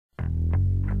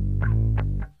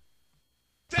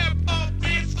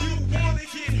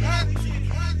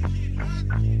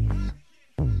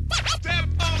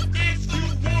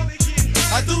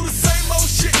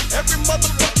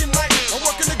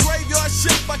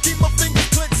keep my fingers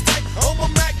clenched tight. On my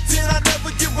Mac 10, I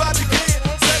never get robbed again.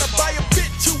 Said I buy a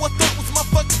bitch who I thought was my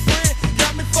fucking friend.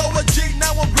 Got me for a G,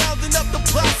 now I'm rounding up the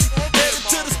posse. Headed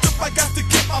to the strip, I got to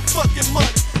get my fucking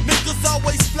money. Niggas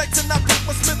always flexing, I put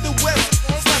my Smith & Wesson.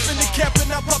 Slapping the cap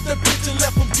and I pop that bitch and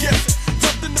left them guessing.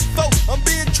 Jumped in the boat, I'm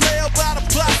being trailed by the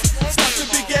posse. Stopped the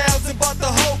big L's and bought the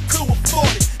whole crew of 40.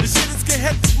 The shit is get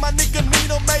hectic, my nigga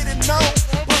Nino made it known.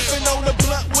 Puffing on the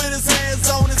blunt with his hands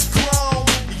on his chrome.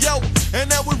 Yo, and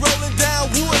now we rolling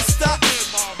down Woodstock.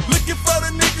 Looking for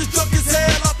the niggas drunk as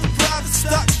hell off the private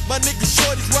stock. My nigga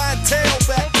Shorty's riding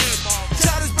tailback.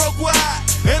 Shot is broke wide,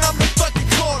 and I'm the fucking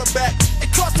quarterback.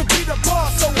 It costs to be the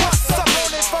boss, so what's up?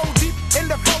 Rolling phone deep in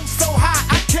the phone so high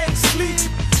I can't sleep.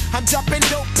 I'm dropping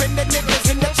dope and the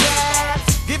niggas in the trap.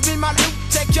 Give me my loot,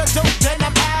 take your dope, then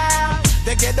I'm out.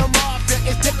 The Ghetto Mafia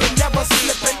is dipping, never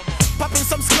slipping. Popping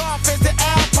some Scarface, the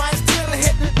Alpine still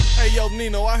hitting. Hey yo,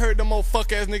 Nino, I heard them old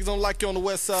fuck ass niggas don't like you on the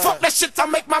west side. Fuck that shit, I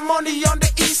make my money on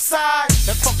the east side.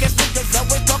 The fuck ass niggas that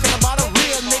we're talking about a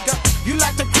real nigga. You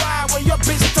like to cry when your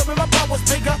bitch told me my power was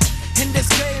bigger. In this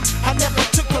game, I never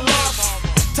took a loss.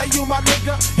 Tell you my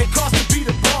nigga, it costs to be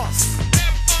the boss.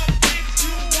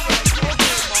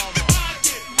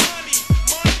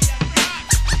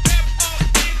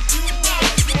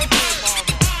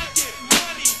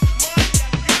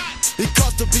 It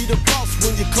costs to be the boss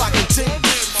when you're clocking 10.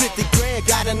 50 grand,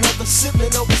 got another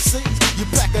shipment overseas. You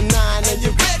pack a 9 and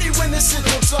you're ready when this shit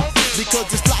goes off. Because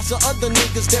there's lots of other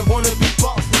niggas that wanna be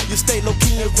boss. You stay low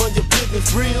key and run your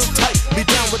business real tight. Be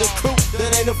down with a crew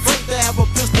that ain't afraid to have a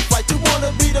pistol fight. You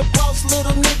wanna be the boss,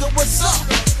 little nigga, what's up?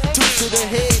 Two to the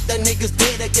head, that nigga's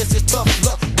dead, I guess it's tough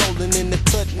luck. Rolling in the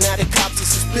cut, now the cops are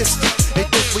suspicious. They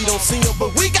think we don't see them,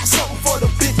 but we got something for the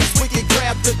bitches. We can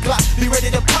grab the Glock, be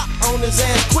ready to pop on his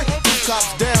ass quick.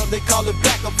 Cops down, they call it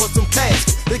back up for some cash.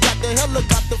 They got the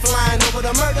helicopter flying over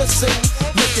the murder scene.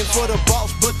 Looking for the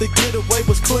boss, but the getaway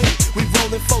was clean. We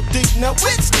rolling 4 deep, now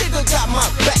which nigga got my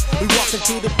back? We walking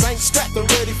to the bank, strapped and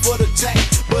ready for the jack.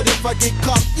 But if I get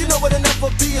caught, you know it'll never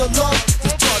be a loss.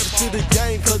 Just charge it to the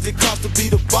game,